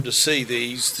To see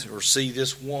these, or see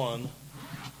this one,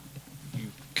 you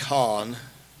con.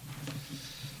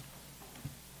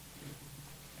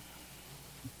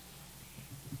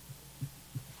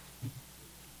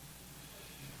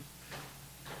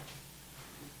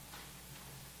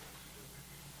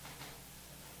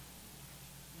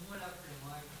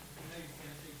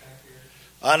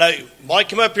 I know. Mike,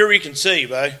 come up here where you can see,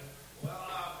 babe.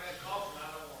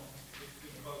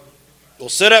 Well,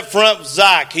 sit up front with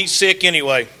Zach. He's sick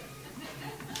anyway.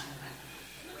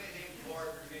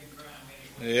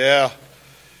 Yeah.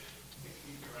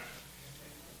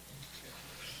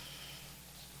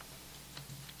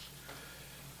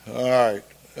 All right.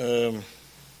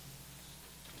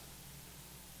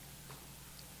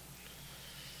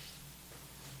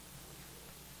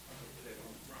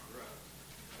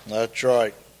 That's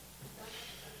right.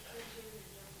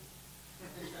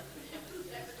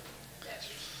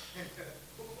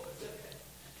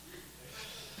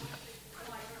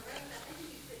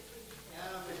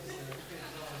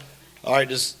 All right,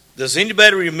 does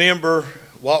anybody remember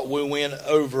what we went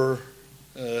over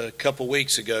a couple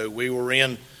weeks ago? We were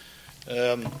in,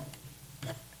 of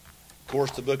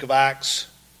course, the book of Acts.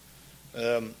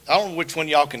 I don't know which one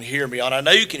y'all can hear me on. I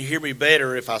know you can hear me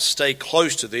better if I stay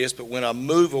close to this, but when I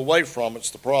move away from it's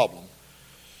the problem.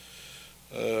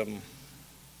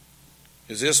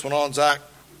 Is this one on, Zach?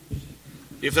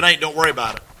 If it ain't, don't worry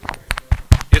about it.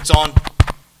 It's on.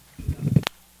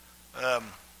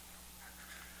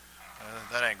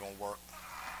 That ain't going to work.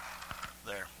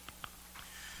 There.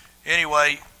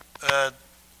 Anyway,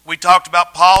 we talked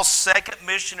about Paul's second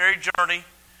missionary journey.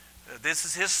 This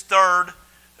is his third.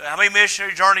 How many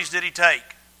missionary journeys did he take?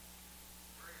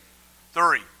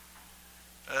 Three.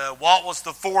 What was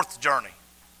the fourth journey?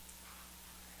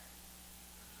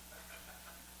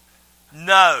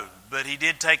 No, but he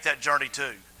did take that journey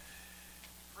too.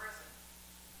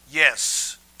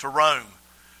 Yes, to Rome.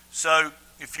 So,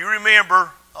 if you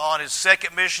remember, on his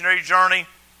second missionary journey,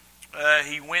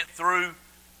 he went through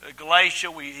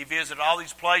Galatia. He visited all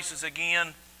these places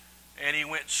again, and he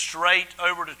went straight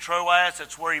over to Troas.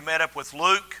 That's where he met up with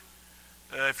Luke.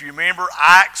 If you remember,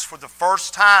 Acts, for the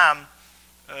first time,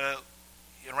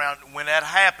 around when that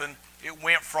happened, it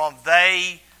went from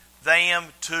they, them,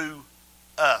 to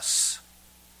us.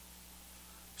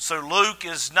 So Luke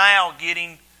is now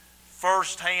getting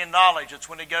first-hand knowledge. It's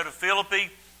when they go to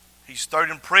Philippi. He's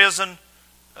thrown in prison.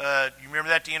 You remember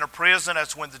that, the inner prison?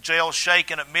 That's when the jail's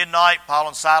shaking at midnight. Paul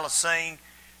and Silas sing.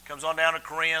 Comes on down to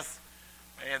Corinth.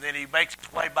 And then he makes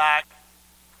his way back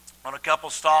on a couple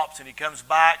stops. And he comes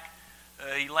back.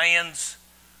 He lands,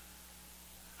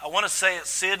 I want to say it's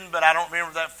Sidon, but I don't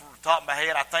remember that from the top of my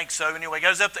head. I think so. Anyway, he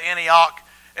goes up to Antioch.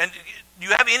 And do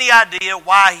you have any idea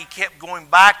why he kept going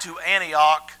back to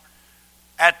Antioch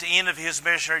at the end of his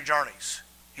missionary journeys?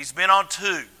 He's been on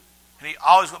two. And he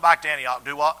always went back to Antioch.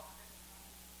 Do what?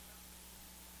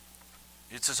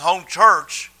 It's his home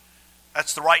church.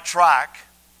 That's the right track.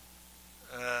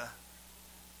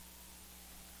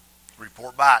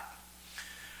 Report back.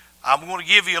 I'm going to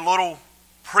give you a little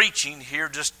preaching here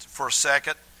just for a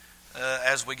second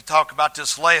as we talk about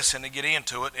this lesson and get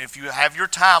into it. If you have your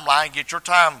timeline, get your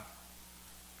timeline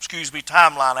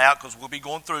out because we'll be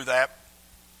going through that.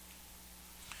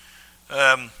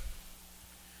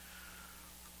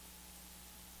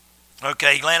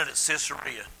 Okay, he landed at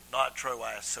Caesarea, not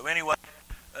Troas. So anyway,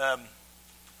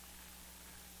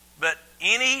 but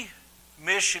any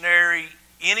missionary,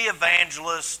 any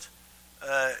evangelist,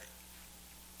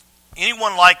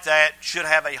 anyone like that should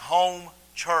have a home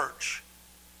church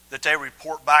that they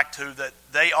report back to, that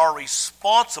they are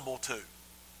responsible to,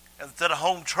 and that a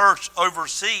home church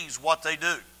oversees what they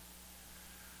do.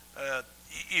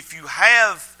 If you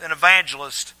have an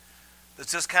evangelist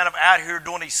that's just kind of out here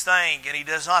doing his thing and he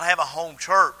does not have a home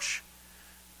church,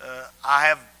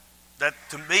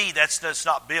 to me, that's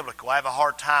not biblical. I have a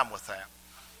hard time with that.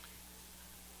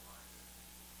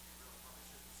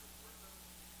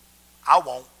 I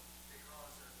won't.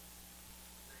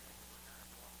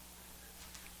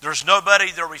 There's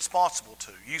nobody they're responsible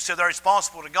to. You said they're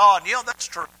responsible to God. Yeah, that's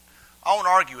true. I won't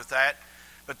argue with that.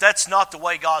 But that's not the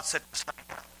way God set this thing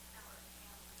up.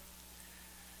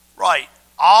 Right.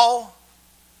 All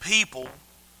people,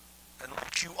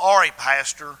 unless you are a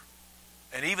pastor,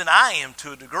 and even I am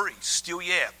to a degree, still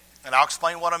yet, and I'll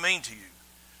explain what I mean to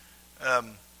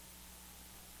you,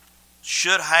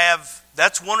 should have.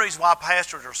 That's one reason why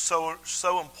pastors are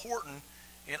so important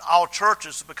in all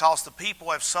churches, because the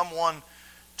people have someone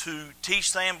to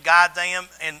teach them, guide them,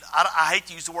 and I hate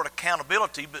to use the word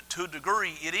accountability, but to a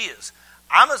degree it is.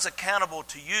 I'm as accountable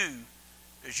to you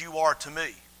as you are to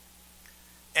me.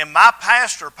 And my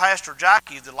pastor, Pastor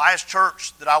Jackie, the last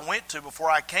church that I went to before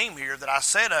I came here that I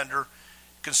sat under,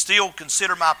 can still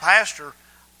consider my pastor.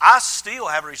 I still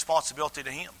have a responsibility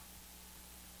to him.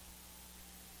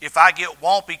 If I get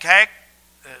Wampy cat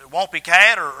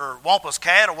or Wampus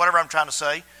cat or whatever I'm trying to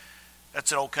say,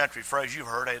 that's an old country phrase you've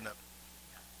heard, isn't it?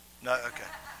 No, okay.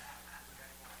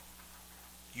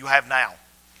 You have now.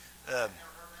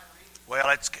 Well,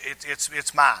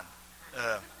 it's mine.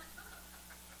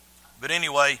 But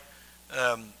anyway,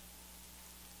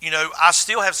 I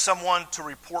still have someone to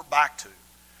report back to.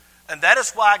 And that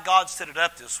is why God set it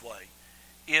up this way,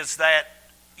 is that,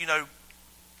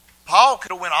 Paul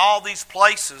could have went all these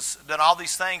places, done all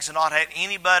these things, and not had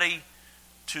anybody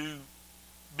to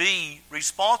be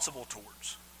responsible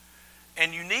towards.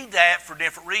 And you need that for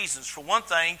different reasons. For one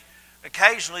thing,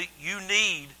 occasionally you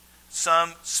need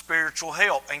some spiritual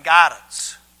help and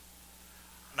guidance.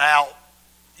 Now,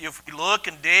 if we look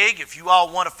and dig, if you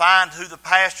all want to find who the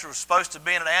pastor was supposed to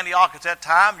be in Antioch at that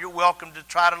time, you're welcome to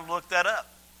try to look that up.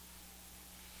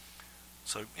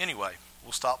 So anyway,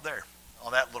 we'll stop there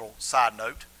on that little side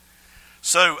note.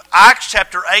 So Acts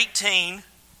chapter 18,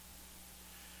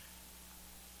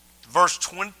 verse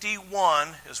 21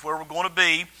 is where we're going to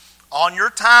be on your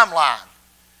timeline,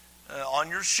 on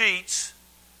your sheets.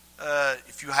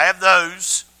 If you have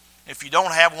those, if you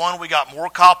don't have one, we got more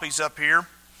copies up here.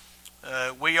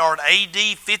 We are in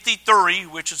AD 53,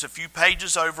 which is a few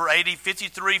pages over, AD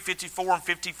 53, 54, and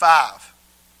 55.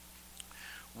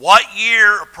 What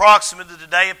year approximately did the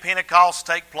day of Pentecost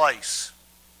take place?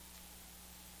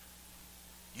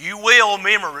 You will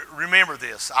remember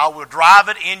this. I will drive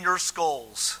it in your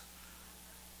skulls.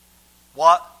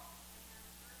 What?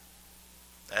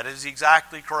 That is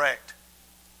exactly correct.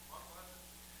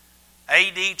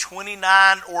 AD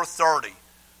 29 or 30.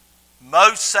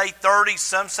 Most say 30,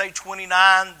 some say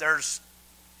 29.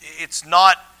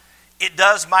 It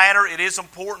does matter, it is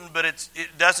important, but it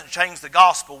doesn't change the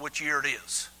gospel which year it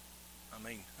is. I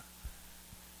mean,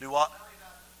 do what?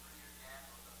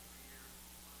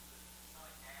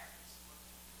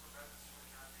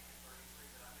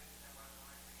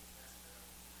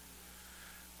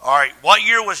 All right, what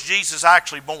year was Jesus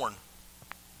actually born?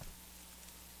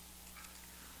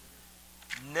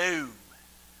 No.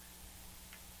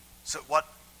 So what?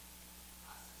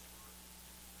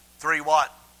 3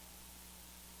 what?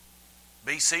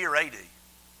 BC or AD?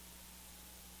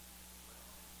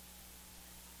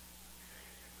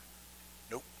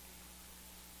 Nope.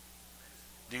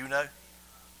 Do you know?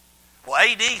 Well,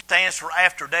 AD stands for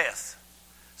after death.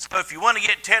 So if you want to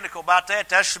get technical about that,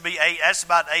 that's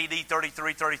about AD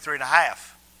 33, 33 and a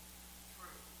half.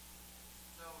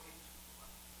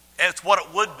 That's what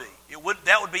it would be.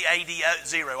 That would be AD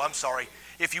 0. I'm sorry.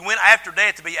 If you went after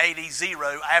death, to be AD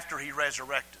 0 after he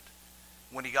resurrected,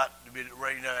 when he got to be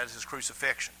as his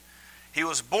crucifixion. He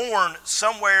was born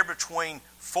somewhere between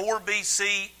 4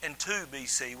 BC and 2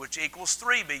 BC, which equals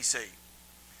 3 BC.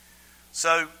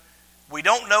 So we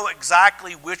don't know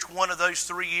exactly which one of those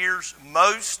 3 years.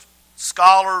 Most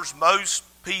scholars, most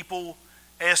people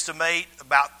estimate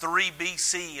about 3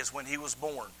 BC is when he was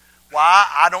born. Why?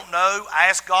 I don't know.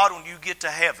 Ask God when you get to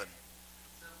heaven.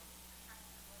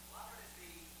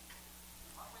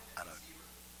 I know.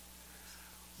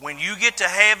 When you get to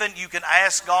heaven, you can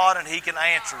ask God and He can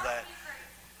answer that.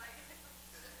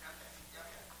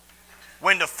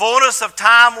 When the fullness of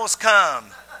time was come.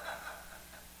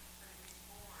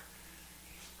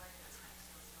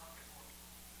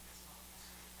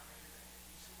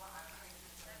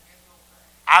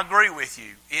 I agree with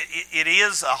you. It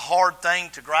is a hard thing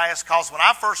to grasp, because when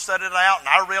I first studied it out and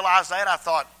I realized that, I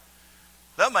thought,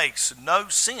 that makes no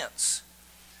sense.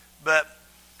 But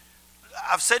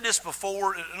I've said this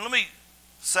before, and let me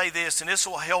say this, and this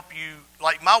will help you.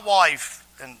 Like my wife,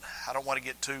 and I don't want to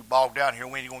get too bogged down here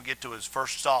when you're going to get to his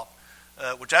first stop,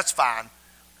 which that's fine.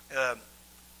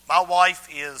 My wife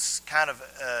is kind of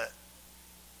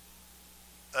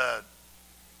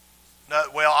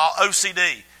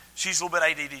OCD. She's a little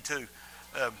bit ADD too.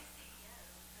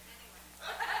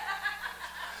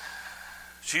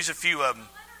 She's a few of them.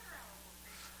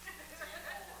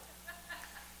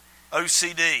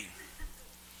 OCD.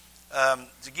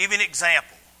 To give you an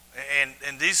example,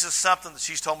 and this is something that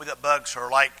she's told me that bugs her.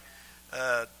 Like,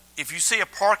 if you see a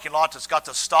parking lot that's got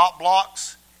the stop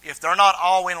blocks, if they're not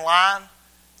all in line,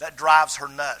 that drives her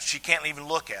nuts. She can't even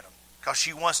look at them because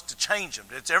she wants to change them.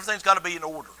 Everything's got to be in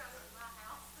order.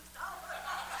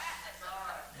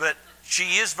 But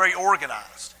she is very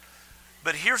organized.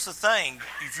 But here's the thing.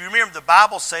 If you remember, the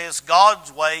Bible says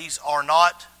God's ways are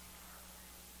not,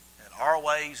 and our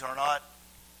ways are not.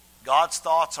 God's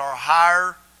thoughts are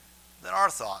higher than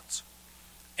our thoughts.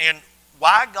 And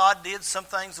why God did some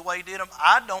things the way He did them,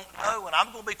 I don't know. And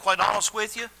I'm going to be quite honest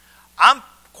with you. I'm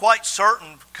quite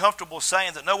certain, comfortable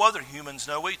saying that no other humans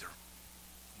know either.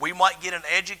 We might get an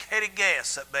educated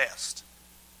guess at best,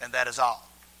 and that is all.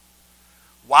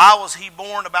 Why was He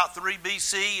born about 3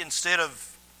 BC instead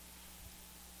of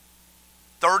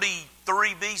 33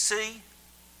 BC?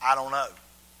 I don't know.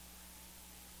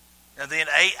 And then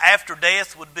after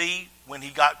death would be when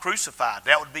He got crucified.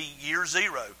 That would be year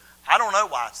 0. I don't know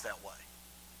why it's that way.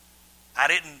 I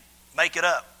didn't make it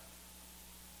up.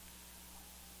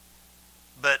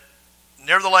 But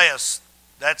nevertheless,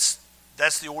 that's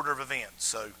the order of events.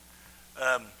 So,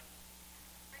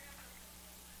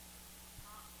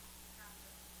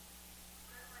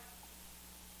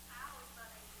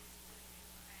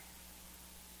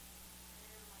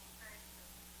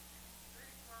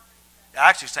 it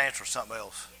actually stands for something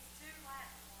else.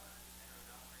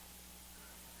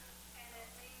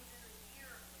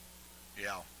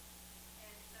 Yeah.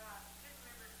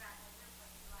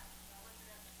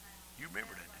 You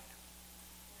remember that, didn't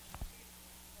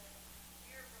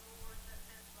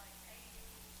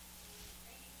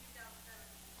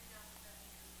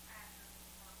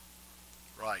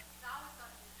you? Right.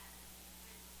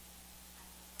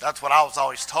 That's what I was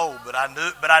always told, but I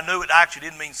knew it actually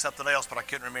didn't mean something else, but I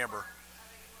couldn't remember.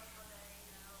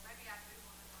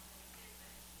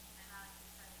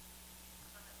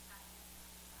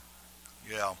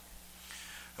 Yeah.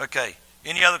 Okay.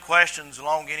 Any other questions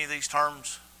along any of these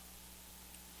terms?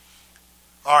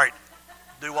 All right.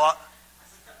 Do what?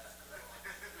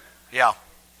 Yeah.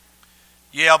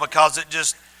 Yeah, because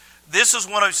this is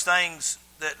one of those things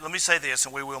that, let me say this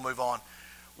and we will move on.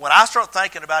 When I start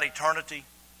thinking about eternity,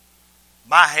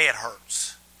 my head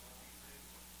hurts.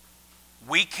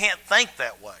 We can't think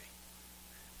that way.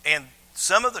 And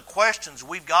some of the questions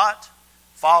we've got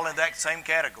fall in that same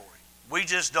category. We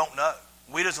just don't know.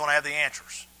 We just don't have the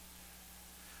answers.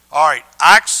 All right,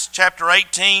 Acts chapter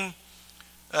 18,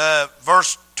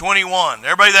 verse 21.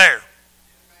 Everybody there?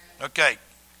 Okay.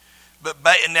 But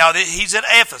now he's at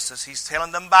Ephesus. He's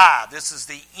telling them bye. This is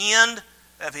the end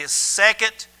of his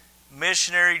second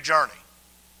missionary journey.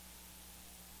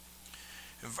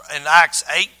 In Acts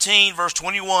 18, verse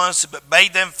 21, but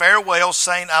bade them farewell,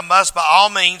 saying, I must by all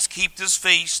means keep this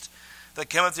feast that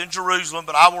cometh in Jerusalem,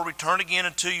 but I will return again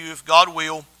unto you, if God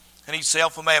will. And he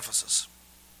sailed from Ephesus.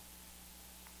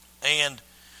 And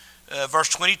verse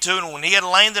 22, and when he had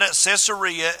landed at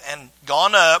Caesarea and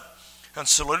gone up and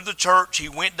saluted the church, he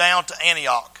went down to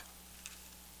Antioch.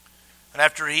 And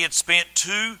after he had spent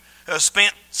some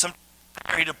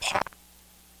time, he departed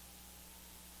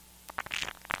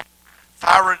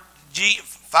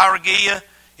Phrygia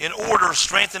in order,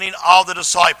 strengthening all the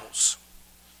disciples.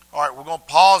 All right, we're going to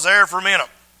pause there for a minute.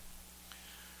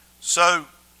 So,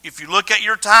 if you look at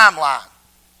your timeline,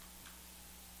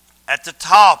 at the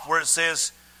top where it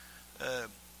says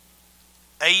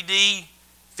AD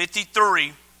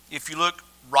 53, if you look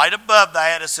right above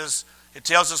that, it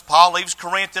tells us Paul leaves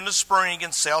Corinth in the spring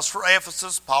and sails for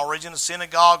Ephesus. Paul reads in the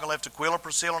synagogue and left Aquila,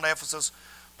 Priscilla, in Ephesus.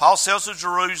 Paul sails to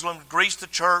Jerusalem, greets the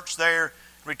church there,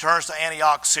 returns to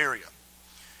Antioch, Syria.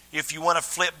 If you want to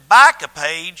flip back a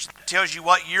page, it tells you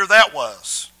what year that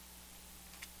was.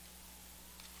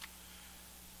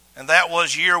 And that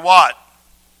was year what?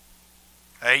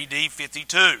 AD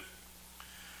 52.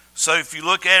 So if you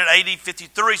look at it, AD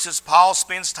 53, it says Paul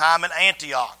spends time in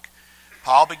Antioch.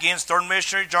 Paul begins third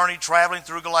missionary journey traveling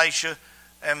through Galatia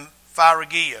and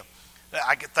Phrygia.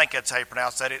 I think that's how you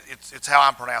pronounce that. It's how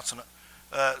I'm pronouncing it.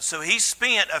 So he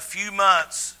spent a few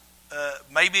months,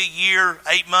 maybe a year,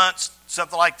 8 months,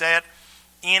 something like that,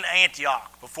 in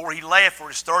Antioch before he left for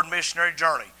his third missionary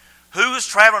journey. Who is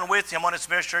traveling with him on his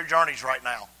missionary journeys right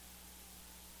now?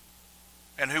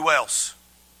 And who else?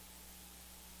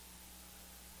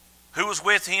 Who was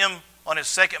with him on his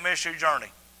second missionary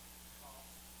journey?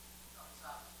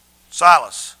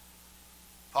 Silas.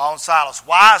 Paul and Silas.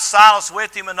 Why is Silas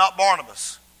with him and not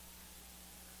Barnabas?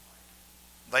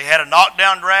 They had a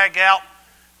knockdown, drag out,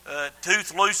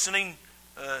 tooth loosening,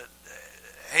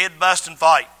 head busting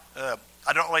fight.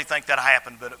 I don't really think that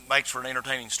happened, but it makes for an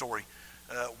entertaining story.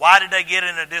 Why did they get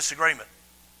in a disagreement?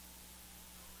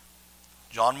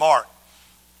 John Mark.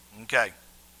 Okay.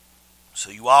 So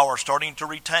you all are starting to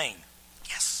retain.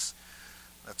 Yes.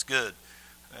 That's good.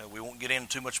 We won't get into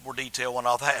too much more detail on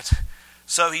all that.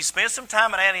 So he spent some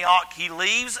time in Antioch. He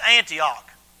leaves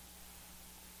Antioch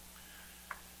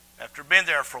after being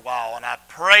there for a while. And I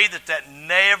pray that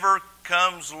never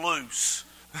comes loose.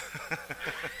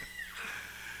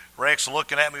 Rex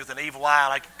looking at me with an evil eye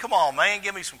like, come on, man,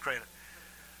 give me some credit.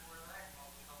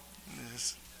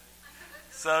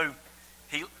 So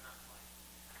he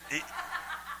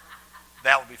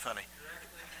that would be funny.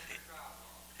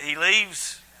 He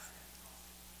leaves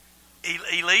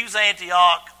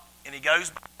Antioch and he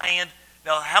goes by land.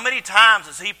 Now, how many times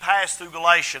has he passed through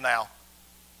Galatia now?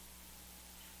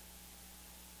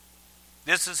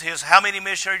 This is his how many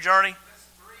missionary journey?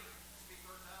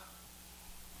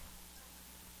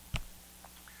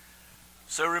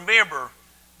 So remember,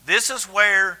 this is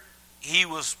where he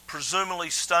was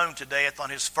presumably stoned to death on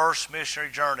his first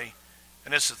missionary journey,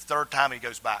 and this is the third time he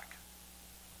goes back.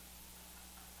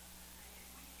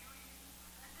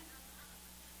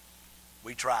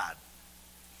 We tried.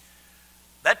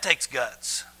 That takes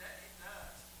guts. It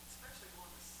does, especially going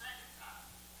the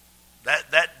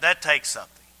second time. That takes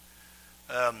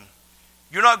something.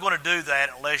 You're not going to do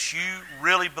that unless you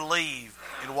really believe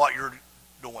in what you're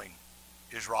doing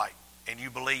is right, and you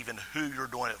believe in who you're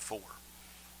doing it for.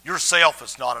 Yourself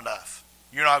is not enough.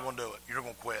 You're not going to do it. You're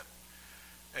going to quit.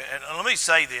 And let me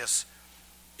say this.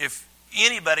 If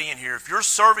anybody in here, if you're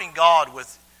serving God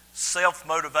with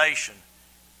self-motivation,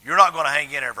 you're not going to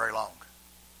hang in there very long.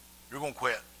 You're going to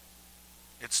quit.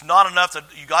 It's not enough.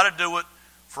 You got to do it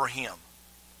for Him.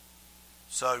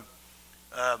 So,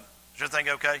 is everything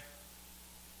okay?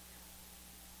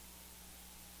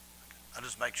 I'll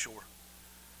just make sure.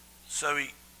 So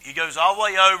he goes all the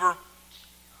way over,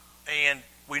 and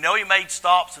we know he made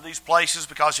stops at these places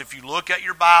because if you look at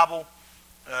your Bible,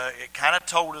 it kind of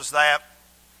told us that.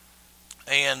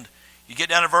 And you get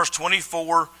down to verse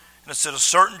 24, and it said, a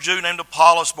certain Jew named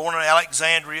Apollos, born in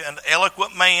Alexandria, an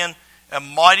eloquent man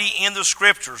and mighty in the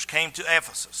Scriptures, came to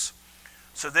Ephesus.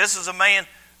 So this is a man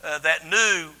that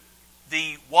knew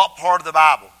what part of the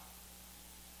Bible?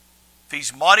 If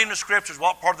he's mighty in the Scriptures,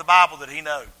 what part of the Bible did he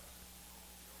know?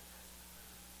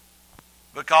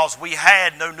 Because we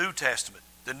had no New Testament.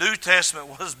 The New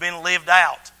Testament was being lived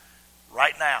out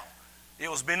right now. It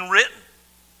was being written.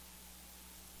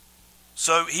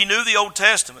 So he knew the Old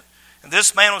Testament. And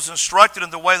this man was instructed in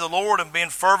the way of the Lord, and being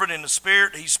fervent in the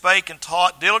Spirit, he spake and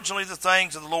taught diligently the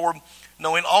things of the Lord,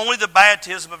 knowing only the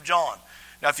baptism of John.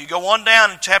 Now, if you go on down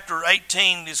in chapter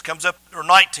 18, this comes up, or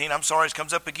 19, I'm sorry, it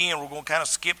comes up again. We're going to kind of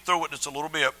skip through it just a little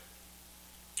bit.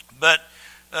 But,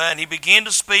 and he began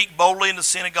to speak boldly in the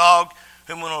synagogue,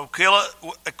 whom when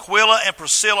Aquila and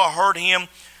Priscilla heard him,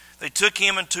 they took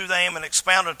him unto them and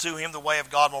expounded to him the way of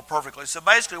God more perfectly. So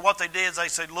basically what they did is they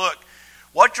said, look,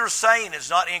 what you're saying is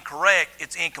not incorrect,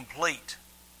 it's incomplete.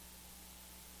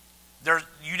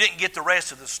 You didn't get the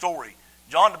rest of the story.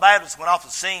 John the Baptist went off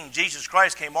the scene, Jesus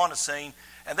Christ came on the scene,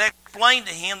 and they explained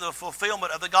to him the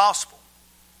fulfillment of the gospel.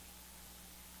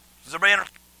 Does everybody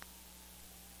understand?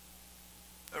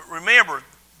 Remember,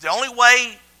 the only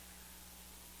way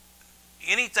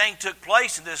anything took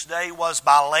place in this day was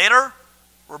by letter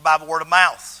or by word of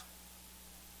mouth.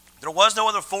 There was no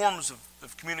other forms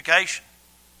of communication.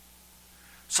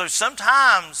 So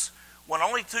sometimes, when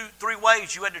only three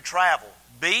ways you had to travel,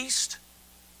 beast,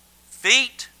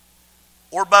 feet,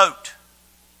 or boat.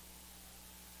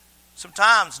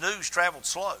 Sometimes news traveled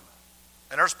slow.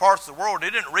 And there's parts of the world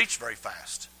it didn't reach very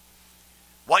fast.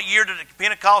 What year did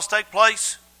Pentecost take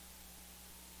place?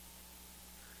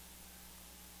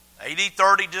 AD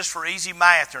 30, just for easy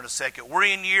math here in a second. We're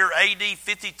in year AD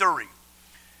 53.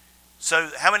 So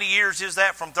how many years is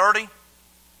that from 30?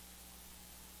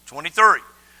 23.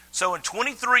 So in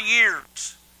 23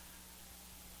 years,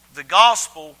 the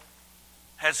gospel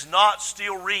has not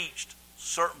still reached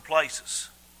certain places.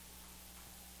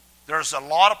 There's a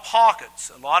lot of pockets,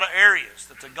 a lot of areas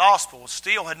that the gospel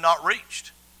still had not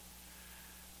reached.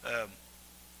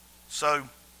 So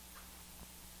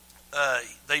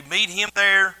they meet him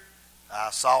there.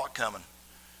 I saw it coming.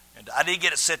 And I did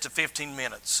get it set to 15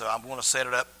 minutes, so I'm going to set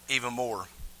it up even more.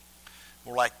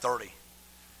 More like 30.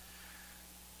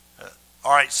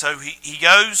 All right, so he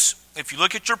goes, if you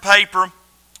look at your paper,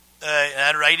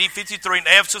 under AD 53 in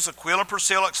Ephesus, Aquila and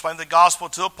Priscilla explained the gospel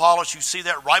to Apollos. You see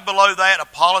that right below that,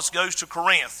 Apollos goes to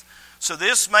Corinth. So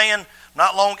this man,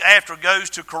 not long after,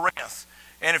 goes to Corinth.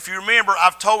 And if you remember,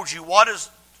 I've told you, what is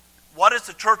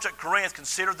the church at Corinth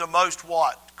considered the most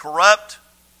what? Corrupt?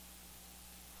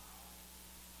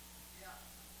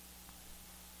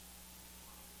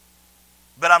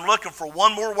 But I'm looking for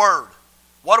one more word.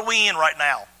 What are we in right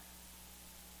now?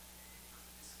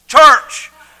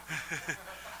 Church!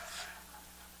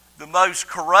 The most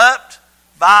corrupt,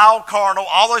 vile, carnal,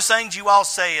 all those things you all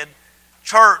said,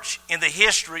 church in the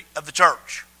history of the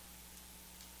church.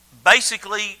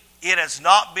 Basically, it has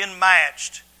not been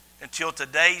matched until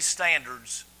today's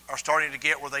standards are starting to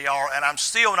get where they are, and I'm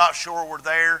still not sure we're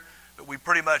there, but we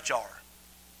pretty much are.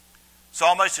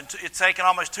 So it's taken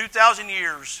almost 2,000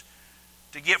 years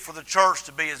to get for the church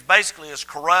to be basically as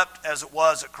corrupt as it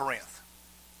was at Corinth.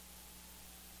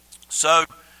 So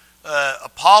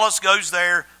Apollos goes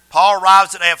there. Paul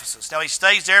arrives at Ephesus. Now he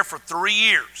stays there for 3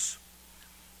 years.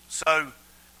 So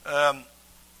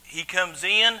he comes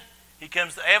in. He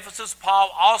comes to Ephesus. Paul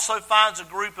also finds a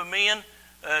group of men.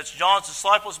 It's John's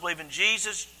disciples believe in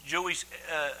Jesus, Jewish,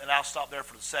 and I'll stop there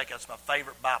for a second. That's my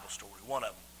favorite Bible story, one of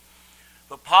them.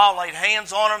 But Paul laid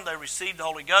hands on them. They received the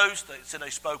Holy Ghost. They said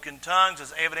they spoke in tongues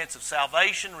as evidence of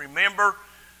salvation. Remember,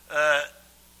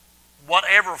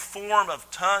 whatever form of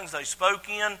tongues they spoke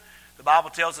in, the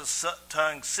Bible tells us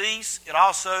tongues cease. It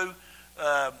also,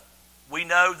 we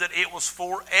know that it was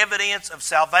for evidence of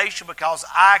salvation because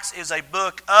Acts is a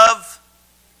book of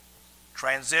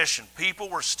transition. People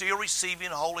were still receiving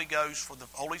the Holy Ghost for the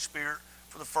Holy Spirit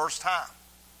for the first time.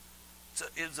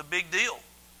 It's a big deal.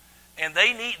 And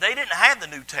they didn't have the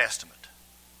New Testament.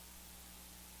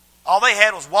 All they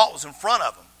had was what was in front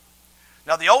of them.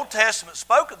 Now the Old Testament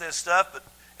spoke of this stuff,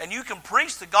 and you can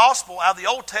preach the gospel out of the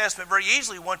Old Testament very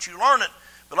easily once you learn it.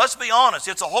 But let's be honest,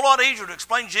 it's a whole lot easier to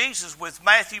explain Jesus with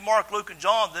Matthew, Mark, Luke, and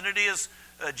John than it is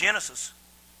Genesis.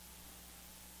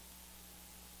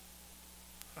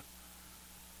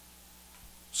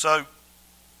 So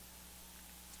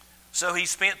he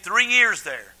spent 3 years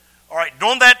there. All right,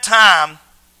 during that time,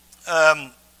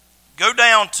 go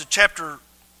down to chapter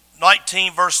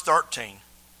 19, verse 13.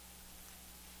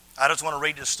 I just want to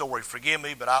read this story. Forgive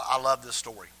me, but I love this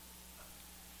story.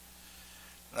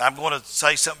 And I'm going to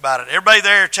say something about it. Everybody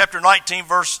there, chapter 19,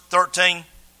 verse 13?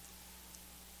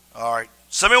 All right.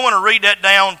 Somebody want to read that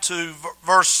down to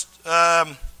verse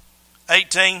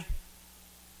 18?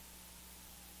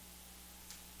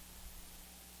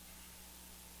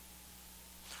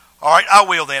 All right, I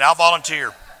will then. I'll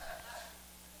volunteer.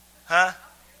 Huh?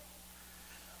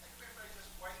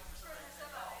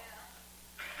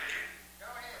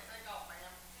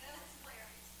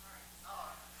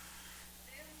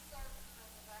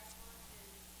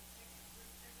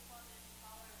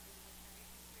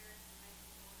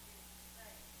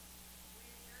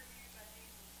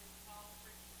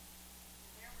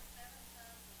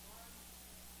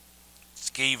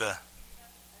 Skiva.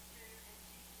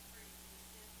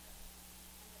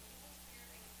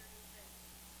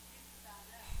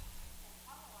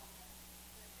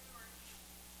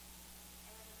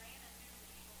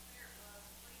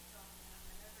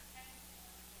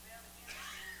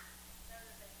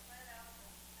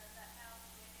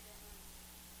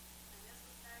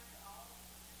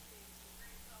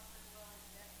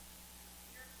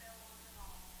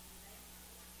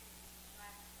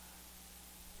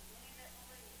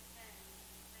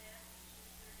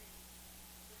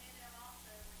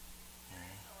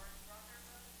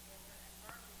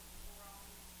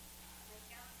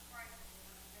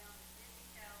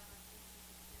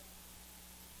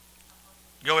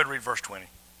 Go ahead and read verse 20.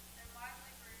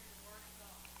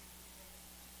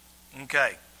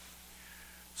 Okay.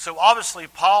 So obviously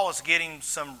Paul is getting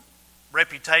some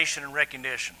reputation and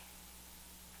recognition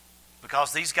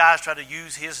because these guys try to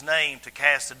use his name to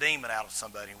cast a demon out of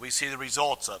somebody. We see the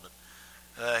results of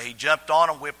it. He jumped on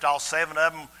them, whipped all 7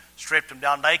 of them, stripped them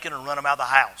down naked, and run them out of the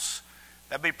house.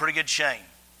 That'd be a pretty good shame.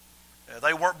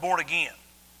 They weren't born again.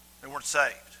 They weren't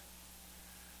saved.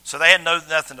 So they had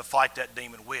nothing to fight that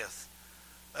demon with.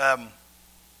 And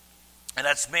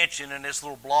that's mentioned in this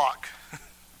little block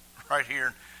right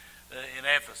here in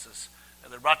Ephesus.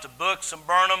 They brought the books and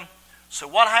burned them. So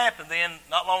what happened then,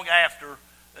 not long after,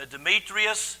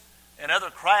 Demetrius and other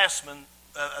craftsmen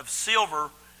of silver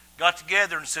got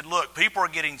together and said, look, people are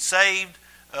getting saved.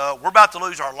 We're about to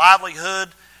lose our livelihood.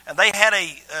 And they had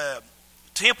a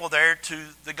temple there to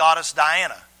the goddess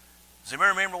Diana. Does anybody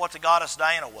remember what the goddess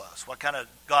Diana was? What kind of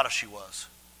goddess she was?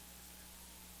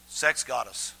 Sex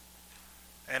goddess.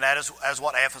 And that is as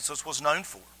what Ephesus was known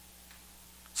for.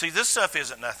 See, this stuff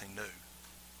isn't nothing new.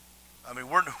 I mean,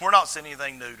 we're not seeing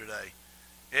anything new today.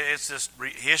 It's just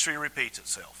history repeats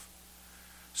itself.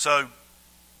 So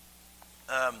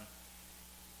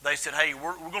they said, hey,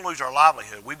 we're going to lose our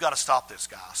livelihood. We've got to stop this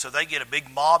guy. So they get a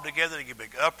big mob together. They get a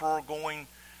big uproar going.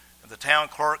 And the town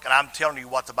clerk, and I'm telling you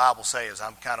what the Bible says.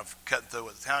 I'm kind of cutting through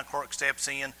it. The town clerk steps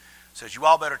in, says, you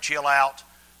all better chill out.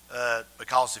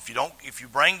 Because if you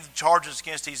bring the charges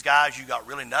against these guys, you got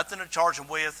really nothing to charge them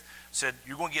with. Said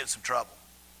you're going to get in some trouble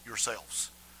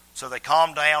yourselves. So they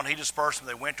calmed down. He dispersed them.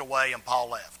 They went away, and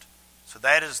Paul left. So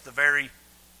that is the very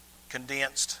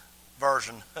condensed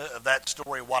version of that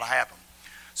story of what happened.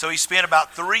 So he spent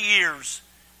about 3 years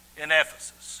in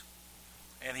Ephesus,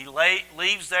 and he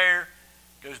leaves there,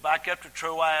 goes back up to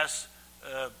Troas.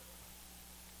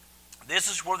 This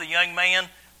is where the young man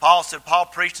Paul said Paul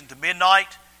preached until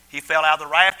midnight. He fell out of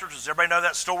the rafters. Does everybody know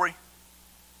that story?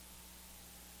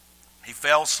 He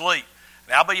fell asleep.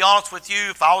 Now, I'll be honest with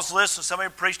you. If I was listening to somebody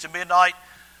preach to midnight,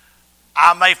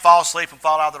 I may fall asleep and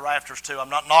fall out of the rafters too. I'm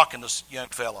not knocking this young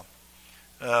fella.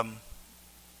 On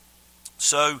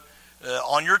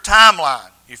your timeline,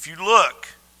 if you look,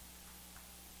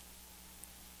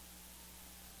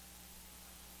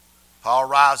 Paul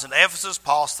arrives in Ephesus.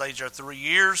 Paul stays there 3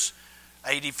 years.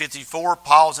 AD 54,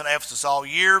 Paul's in Ephesus all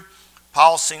year.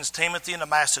 Paul sends Timothy into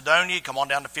Macedonia. Come on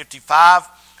down to 55.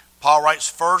 Paul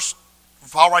writes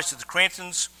to the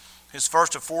Corinthians, his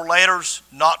first of 4 letters,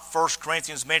 not 1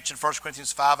 Corinthians mentioned, 1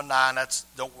 Corinthians 5 and 9. That's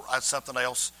something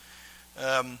else.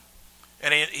 And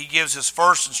he gives his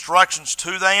first instructions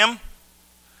to them.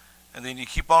 And then you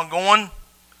keep on going.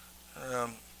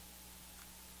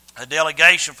 A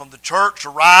delegation from the church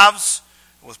arrives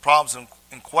with problems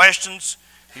and questions.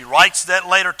 He writes that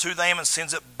letter to them and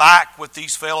sends it back with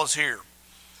these fellows here.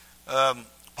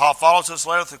 Paul follows this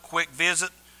letter with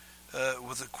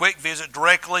a quick visit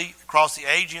directly across the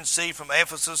Aegean Sea from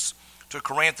Ephesus to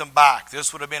Corinth and back.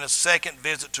 This would have been a second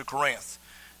visit to Corinth.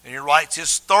 And he writes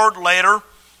his third letter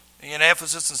in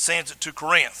Ephesus and sends it to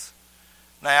Corinth.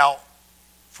 Now,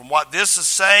 from what this is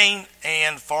saying,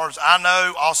 and as far as I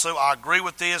know, also I agree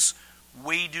with this,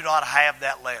 we do not have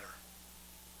that letter.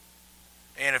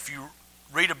 And if you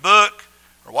read a book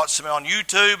or watch somebody on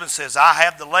YouTube and says, I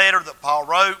have the letter that Paul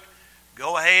wrote,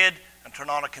 go ahead and turn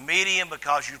on a comedian,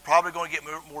 because you're probably going to get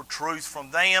more truth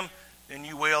from them than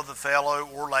you will the fellow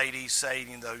or lady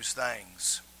saying those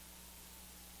things.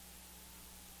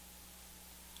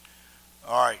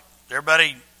 All right,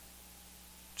 everybody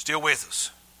still with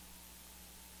us?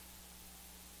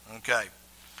 Okay.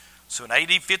 So in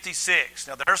AD 56,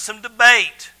 now there's some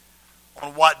debate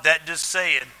on what that just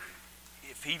said.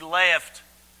 If he left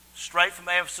straight from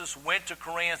Ephesus, went to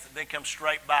Corinth, and then come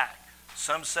straight back.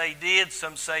 Some say he did,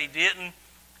 some say he didn't.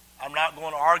 I'm not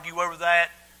going to argue over that,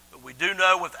 but we do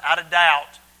know without a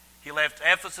doubt he left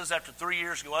Ephesus after 3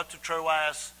 years, go up to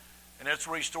Troas, and that's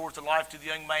where he restores the life to the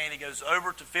young man. He goes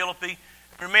over to Philippi.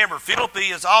 Remember, Philippi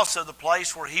is also the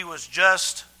place where he was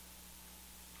just,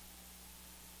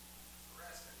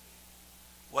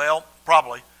 well,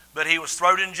 probably, but he was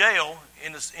thrown in jail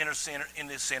in this inner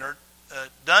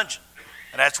dungeon.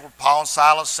 And that's where Paul and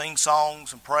Silas sing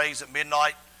songs and praise at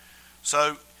midnight.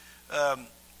 So,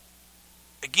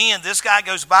 again, this guy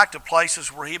goes back to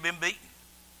places where he had been beaten.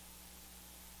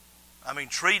 I mean,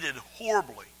 treated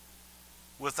horribly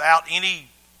without any,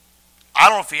 I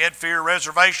don't know if he had fear of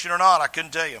reservation or not. I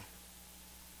couldn't tell you.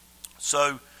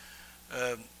 So,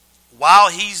 while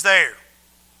he's there,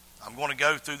 I'm going to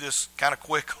go through this kind of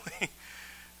quickly.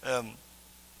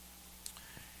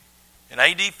 In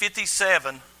AD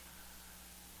 57,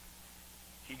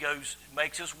 he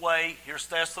makes his way. Here's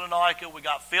Thessalonica. We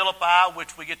got Philippi,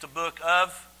 which we get the book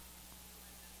of.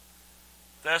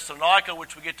 Thessalonica,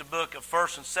 which we get the book of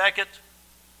 1st and 2nd.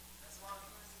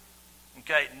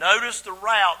 Okay, notice the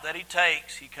route that he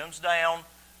takes. He comes down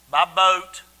by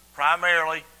boat,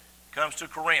 primarily, comes to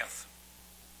Corinth.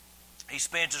 He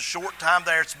spends a short time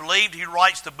there. It's believed he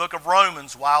writes the book of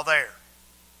Romans while there.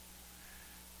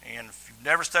 And if you've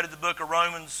never studied the book of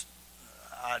Romans,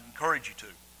 I'd encourage you to.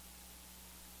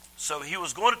 So he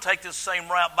was going to take this same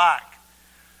route back.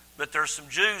 But there's some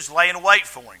Jews laying in wait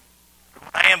for him,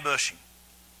 ambushing.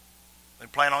 They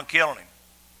plan on killing him.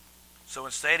 So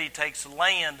instead he takes the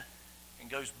land and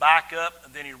goes back up,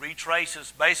 and then he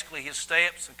retraces basically his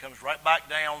steps and comes right back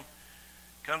down,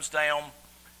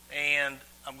 and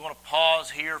I'm going to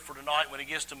pause here for tonight when he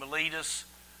gets to Miletus.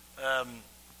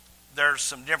 There's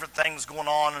some different things going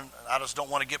on, and I just don't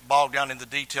want to get bogged down in the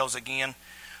details again.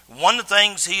 One of the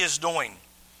things he is doing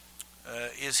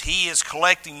is he is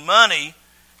collecting money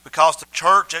because the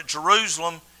church at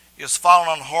Jerusalem is falling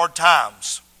on hard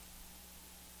times.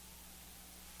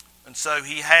 And so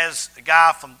he has a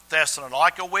guy from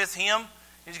Thessalonica with him.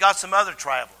 He's got some other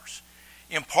travelers.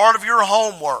 In part of your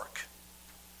homework,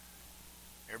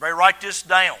 everybody write this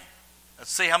down.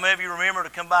 Let's see how many of you remember to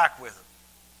come back with it.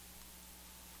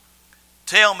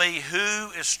 Tell me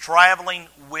who is traveling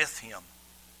with him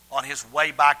on his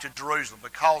way back to Jerusalem.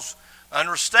 Because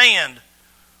understand,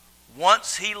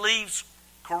 once he leaves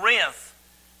Corinth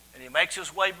and he makes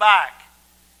his way back,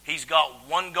 he's got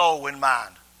one goal in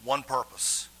mind, one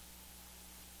purpose.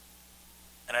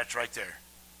 And that's right there. Is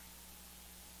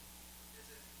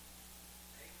it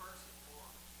a person or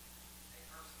a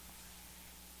person?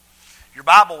 Your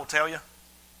Bible will tell you. Is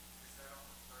that on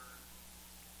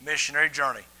the 3rd? Missionary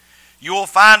journey. You will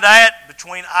find that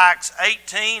between Acts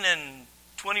 18 and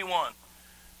 21.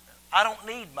 I don't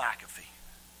need McAfee.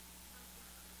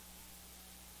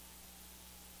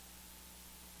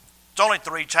 It's only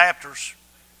 3 chapters.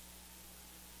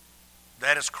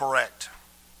 That is correct.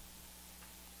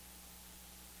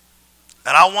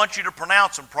 And I want you to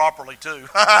pronounce them properly too.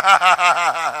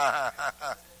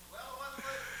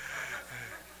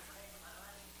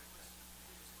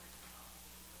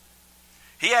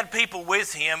 He had people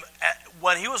with him.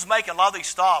 When he was making a lot of these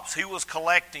stops, he was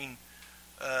collecting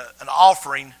an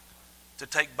offering to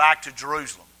take back to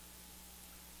Jerusalem.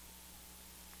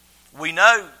 We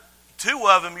know 2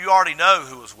 of them, you already know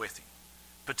who was with him.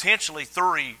 Potentially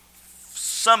 3,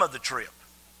 some of the trip.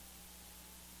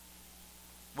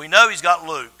 We know he's got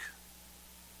Luke.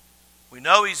 We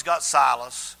know he's got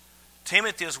Silas.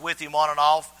 Timothy is with him on and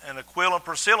off, and Aquila and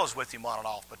Priscilla is with him on and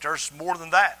off. But there's more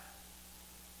than that.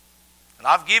 And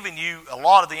I've given you a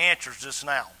lot of the answers just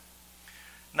now.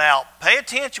 Now, pay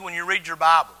attention when you read your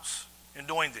Bibles in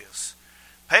doing this.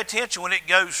 Pay attention when it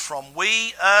goes from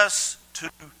we, us, to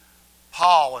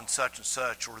Paul and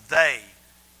such, or they,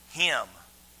 him.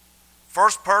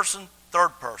 First person,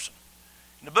 third person.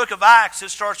 In the book of Acts, it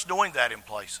starts doing that in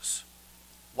places.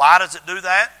 Why does it do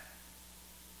that?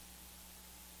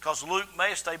 Because Luke may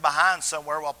have stayed behind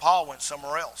somewhere while Paul went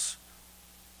somewhere else.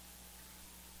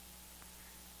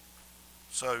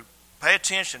 So pay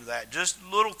attention to that. Just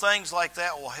little things like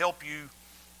that will help you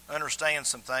understand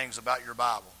some things about your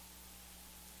Bible.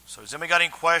 So has anybody got any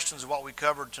questions of what we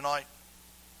covered tonight?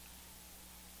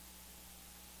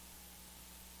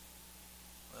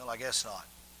 Well, I guess not.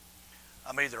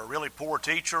 I'm either a really poor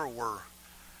teacher or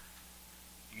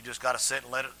you just got to sit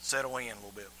and let it settle in a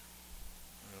little bit.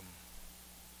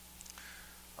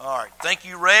 All right. Thank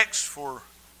you, Rex, for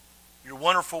your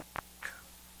wonderful work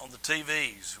on the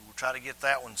TVs. We'll try to get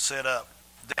that one set up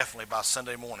definitely by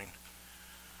Sunday morning.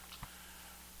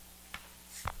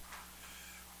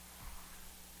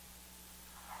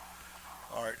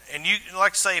 All right. And you,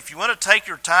 like I say, if you want to take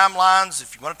your timelines,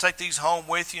 if you want to take these home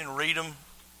with you and read them,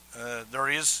 there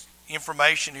is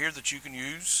information here that you can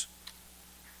use.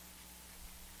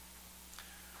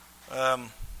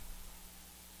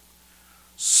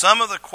 Some of the